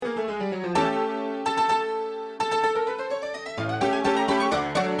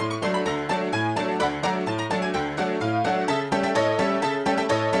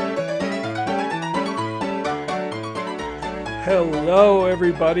Hello,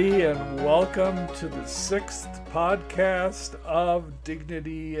 everybody, and welcome to the 6th podcast of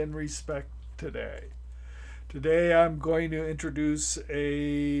Dignity and Respect Today. Today, I'm going to introduce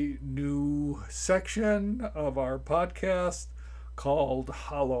a new section of our podcast called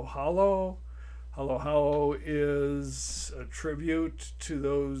Halo Halo. Halo Halo is a tribute to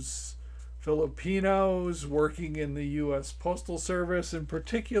those Filipinos working in the U.S. Postal Service, and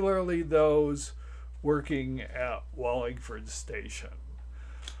particularly those working at Wallingford Station.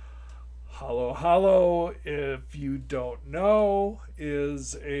 Halo Halo, if you don't know,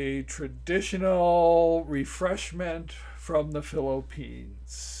 is a traditional refreshment from the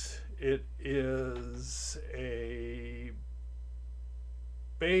Philippines. It is a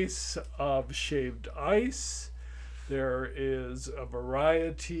base of shaved ice. There is a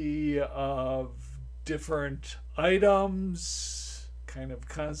variety of different items, kind of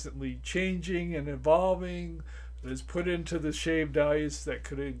constantly changing and evolving, that is put into the shaved ice that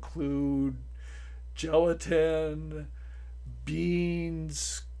could include gelatin,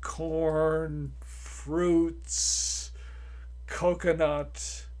 beans, corn, fruits,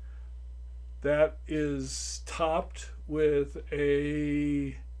 coconut, that is topped with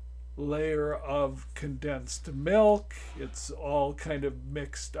a layer of condensed milk. It's all kind of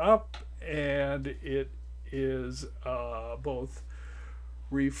mixed up, and it is both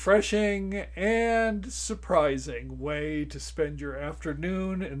refreshing and surprising way to spend your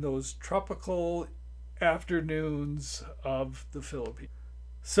afternoon in those tropical afternoons of the Philippines.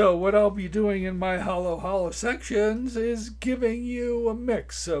 So what I'll be doing in my Halo Halo sections is giving you a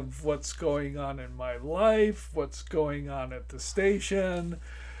mix of what's going on in my life, what's going on at the station.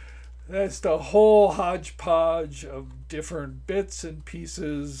 That's the whole hodgepodge of different bits and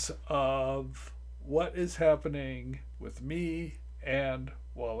pieces of what is happening with me and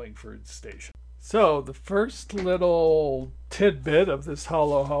Wallingford Station. So the first little tidbit of this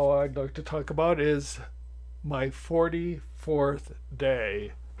Halo Halo I'd like to talk about is my 44th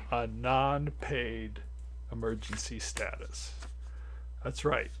day on non-paid emergency status. That's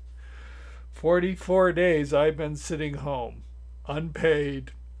right. 44 days I've been sitting home,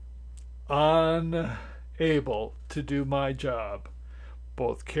 unpaid, unable to do my job,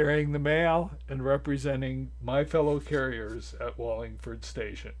 both carrying the mail and representing my fellow carriers at Wallingford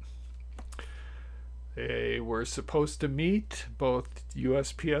Station. They were supposed to meet, both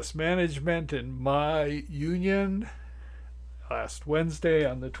USPS management and my union, last Wednesday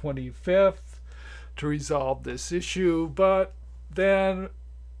on the 25th to resolve this issue, but then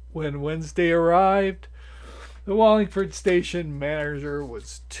when Wednesday arrived, the Wallingford Station manager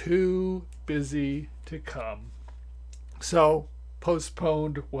was too busy to come. So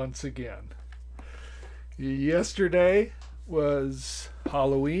postponed once again. Yesterday was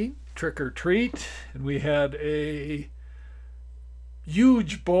Halloween, trick or treat, and we had a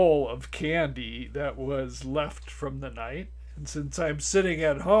huge bowl of candy that was left from the night. And since I'm sitting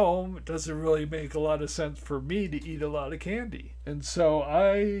at home, it doesn't really make a lot of sense for me to eat a lot of candy. And so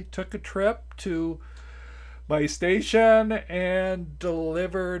I took a trip to my station and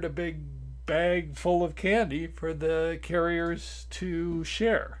delivered a big bag full of candy for the carriers to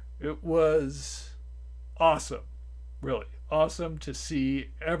share. It was awesome, really awesome to see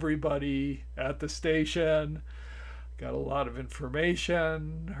everybody at the station. Got a lot of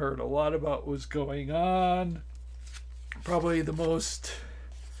information, heard a lot about what was going on. Probably the most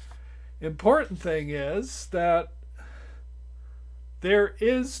important thing is that there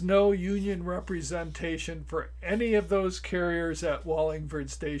is no union representation for any of those carriers at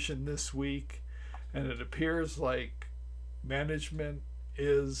Wallingford Station this week, and it appears like management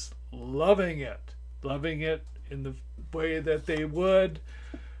is loving it in the way that they would,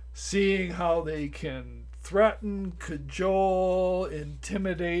 seeing how they can threaten, cajole,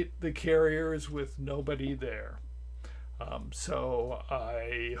 intimidate the carriers with nobody there. So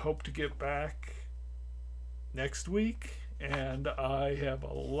I hope to get back next week, and I have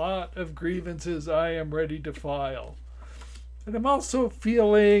a lot of grievances I am ready to file. And I'm also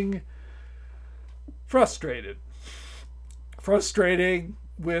feeling frustrating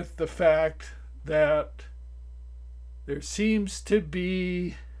with the fact that there seems to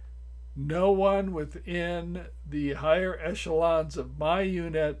be no one within the higher echelons of my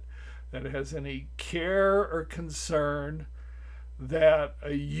unit that has any care or concern that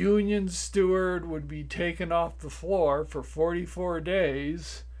a union steward would be taken off the floor for 44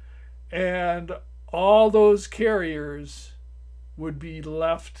 days and all those carriers would be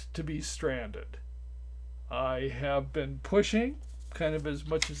left to be stranded. I have been pushing kind of as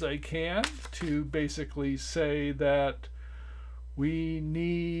much as I can to basically say that we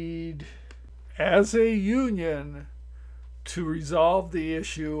need, as a union, to resolve the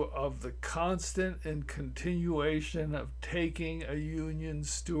issue of the constant and continuation of taking a union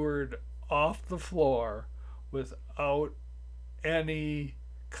steward off the floor without any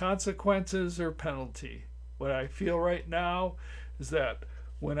consequences or penalty. What I feel right now is that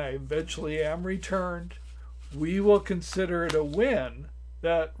when I eventually am returned, we will consider it a win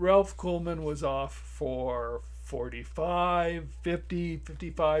that Ralph Kuhlman was off for 45, 50,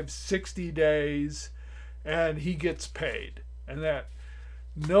 55, 60 days, and he gets paid. And that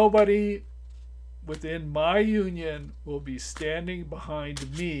nobody within my union will be standing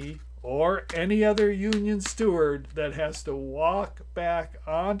behind me or any other union steward that has to walk back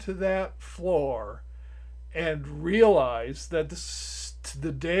onto that floor and realize that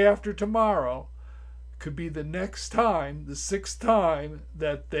the day after tomorrow could be the next time, the sixth time,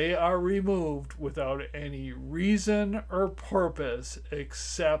 that they are removed without any reason or purpose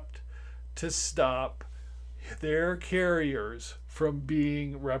except to stop their carriers from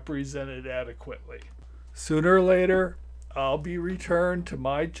being represented adequately. Sooner or later, I'll be returned to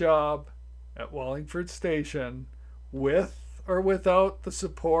my job at Wallingford Station with or without the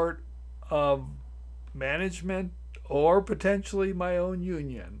support of management or potentially my own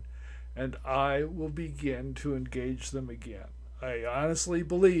union, and I will begin to engage them again. I honestly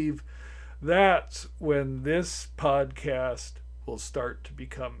believe that's when this podcast will start to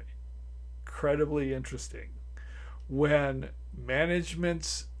become incredibly interesting. When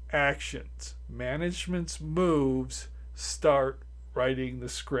management's actions, management's moves start writing the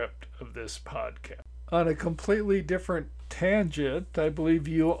script of this podcast. On a completely different tangent, I believe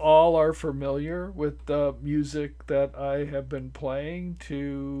you all are familiar with the music that I have been playing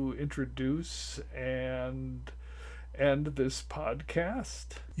to introduce and end this podcast.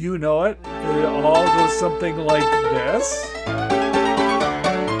 You know it. It all goes something like this.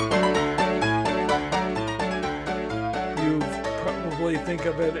 You probably think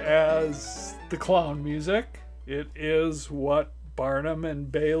of it as the clown music. It is what Barnum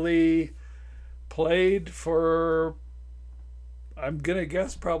and Bailey played for, I'm going to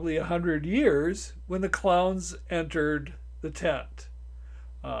guess, probably 100 years when the clowns entered the tent.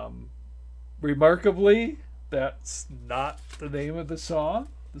 Remarkably, that's not the name of the song.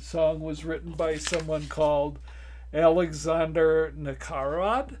 The song was written by someone called Alexander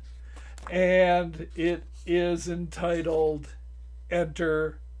Nakarad, and it is entitled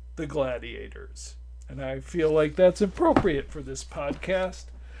Enter the Gladiators. And I feel like that's appropriate for this podcast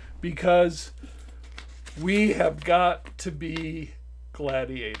because we have got to be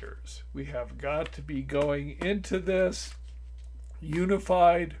gladiators. We have got to be going into this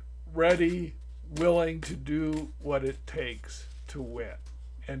unified, ready, willing to do what it takes to win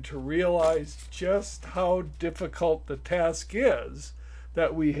and to realize just how difficult the task is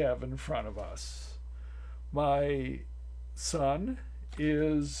that we have in front of us. My son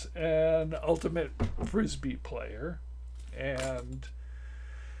is an ultimate frisbee player, and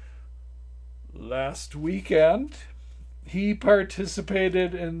last weekend he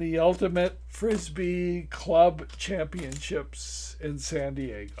participated in the Ultimate Frisbee Club Championships in San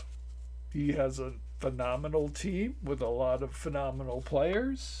Diego. He has a phenomenal team with a lot of phenomenal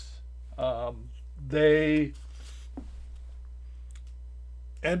players. They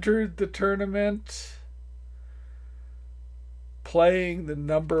entered the tournament playing the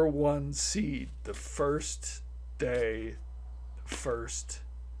number one seed the first day, the first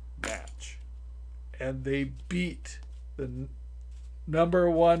match. And they beat the number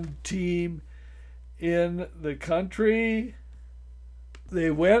one team in the country. They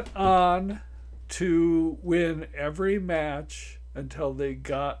went on to win every match until they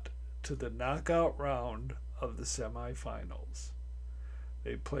got to the knockout round of the semifinals.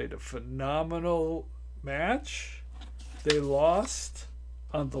 They played a phenomenal match. They lost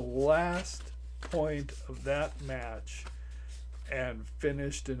on the last point of that match and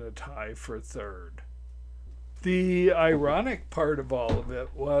finished in a tie for third. The ironic part of all of it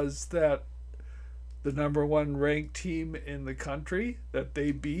was that the number one ranked team in the country that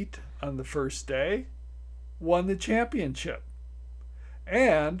they beat on the first day won the championship.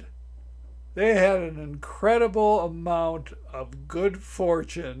 And they had an incredible amount of good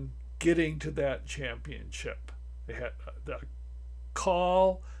fortune getting to that championship. They had a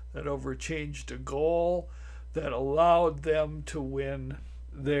call that overchanged a goal that allowed them to win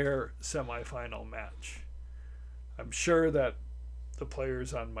their semifinal match. I'm sure that the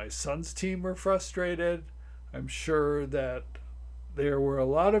players on my son's team were frustrated. I'm sure that there were a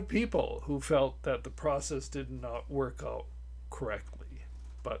lot of people who felt that the process did not work out correctly.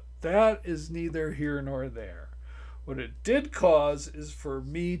 But that is neither here nor there. What it did cause is for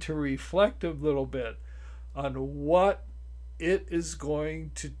me to reflect a little bit on what it is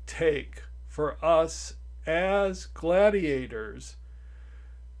going to take for us as gladiators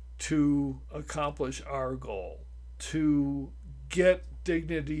to accomplish our goal, to get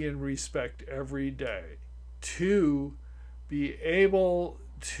dignity and respect every day, to be able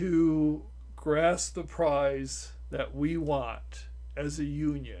to grasp the prize that we want as a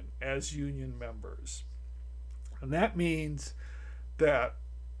union, as union members. And that means that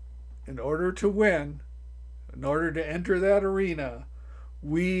in order to win, in order to enter that arena,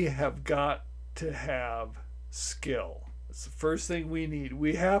 we have got to have skill. It's the first thing we need.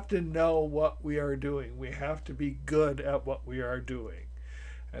 We have to know what we are doing. We have to be good at what we are doing.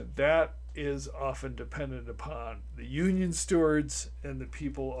 And that is often dependent upon the union stewards and the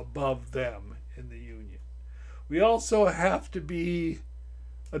people above them in the union. We also have to be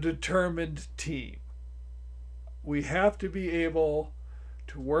a determined team. We have to be able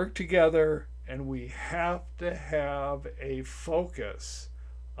to work together, and we have to have a focus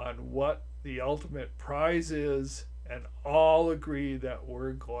on what the ultimate prize is, and all agree that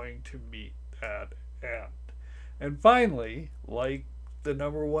we're going to meet that end. And finally, like the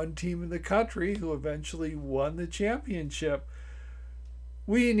number one team in the country who eventually won the championship,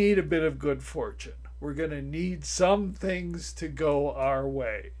 we need a bit of good fortune. We're going to need some things to go our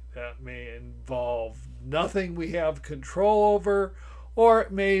way. That may involve nothing we have control over, or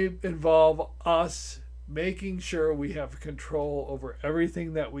it may involve us making sure we have control over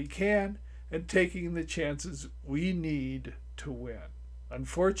everything that we can and taking the chances we need to win.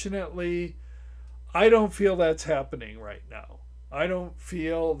 Unfortunately, I don't feel that's happening right now. I don't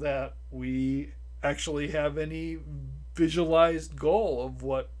feel that we actually have any visualized goal of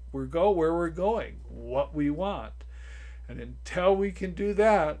where we're going, what we want. And until we can do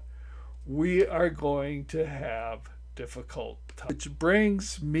that, we are going to have difficult times. Which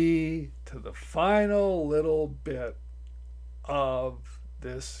brings me to the final little bit of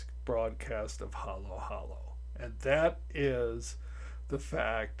this broadcast of Halo Halo. And that is the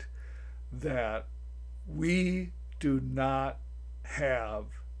fact that we do not have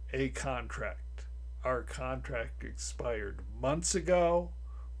a contract. Our contract expired months ago.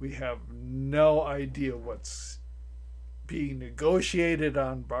 We have no idea what's being negotiated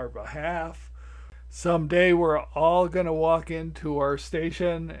on our behalf. Someday we're all going to walk into our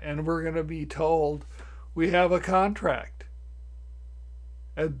station and we're going to be told we have a contract.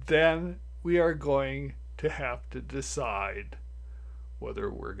 And then we are going to have to decide whether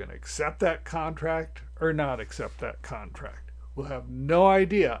we're going to accept that contract or not accept that contract. We'll have no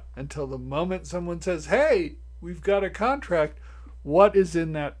idea until the moment someone says, hey, we've got a contract. What is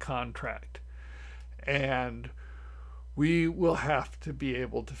in that contract? And we will have to be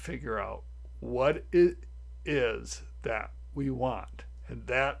able to figure out what it is that we want. And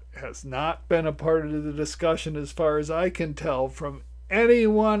that has not been a part of the discussion, as far as I can tell, from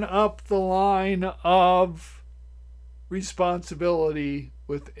anyone up the line of responsibility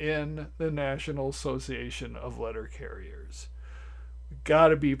within the National Association of Letter Carriers. We've got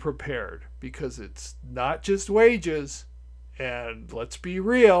to be prepared, because it's not just wages. And let's be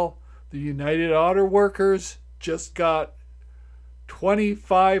real, the United Auto Workers just got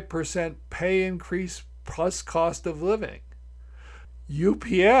 25% pay increase plus cost of living.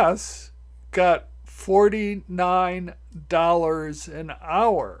 UPS got $49 an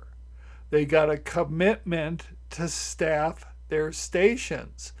hour. They got a commitment to staff their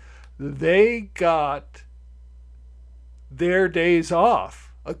stations. They got their days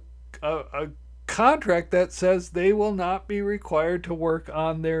off. A contract that says they will not be required to work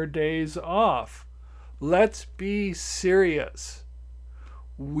on their days off. Let's be serious.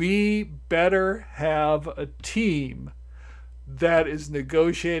 We better have a team that is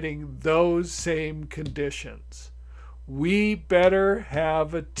negotiating those same conditions. We better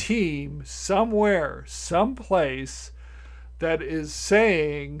have a team somewhere, someplace, that is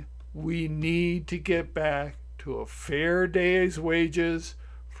saying we need to get back to a fair day's wages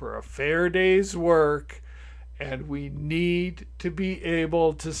for a fair day's work, and we need to be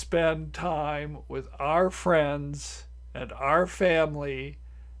able to spend time with our friends and our family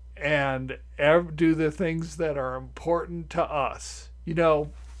and do the things that are important to us. You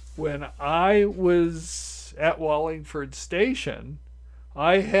know, when I was at Wallingford Station,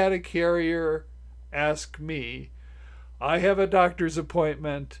 I had a carrier ask me, I have a doctor's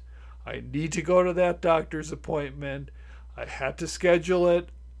appointment. I need to go to that doctor's appointment. I had to schedule it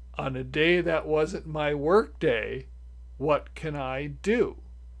on a day that wasn't my work day. What can I do?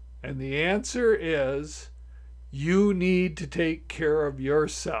 And the answer is, you need to take care of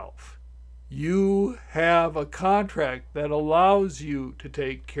yourself. You have a contract that allows you to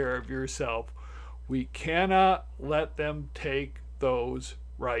take care of yourself. We cannot let them take those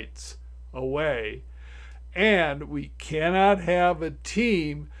rights away. And we cannot have a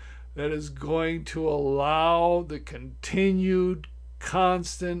team that is going to allow the continued,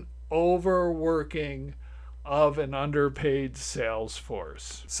 constant overworking of an underpaid sales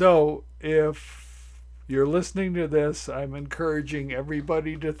force. So if you're listening to this, I'm encouraging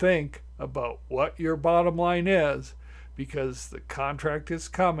everybody to think about what your bottom line is, because the contract is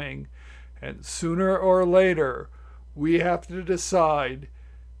coming, and sooner or later we have to decide,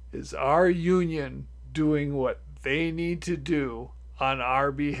 is our union doing what they need to do on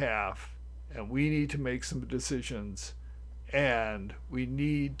our behalf? And we need to make some decisions, and we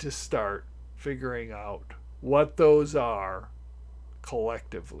need to start figuring out what those are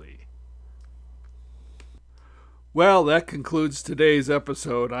collectively. Well, that concludes today's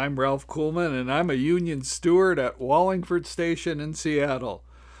episode. I'm Ralph Kuhlman, and I'm a union steward at Wallingford Station in Seattle.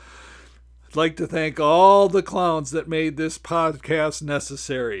 I'd like to thank all the clowns that made this podcast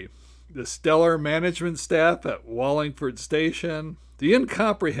necessary. The stellar management staff at Wallingford Station, the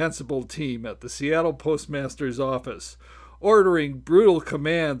incomprehensible team at the Seattle Postmaster's office, ordering brutal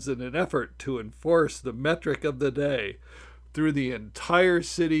commands in an effort to enforce the metric of the day through the entire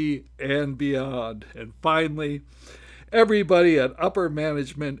city and beyond. And finally, everybody at upper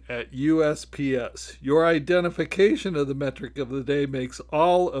management at USPS. Your identification of the metric of the day makes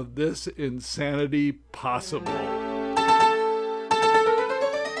all of this insanity possible.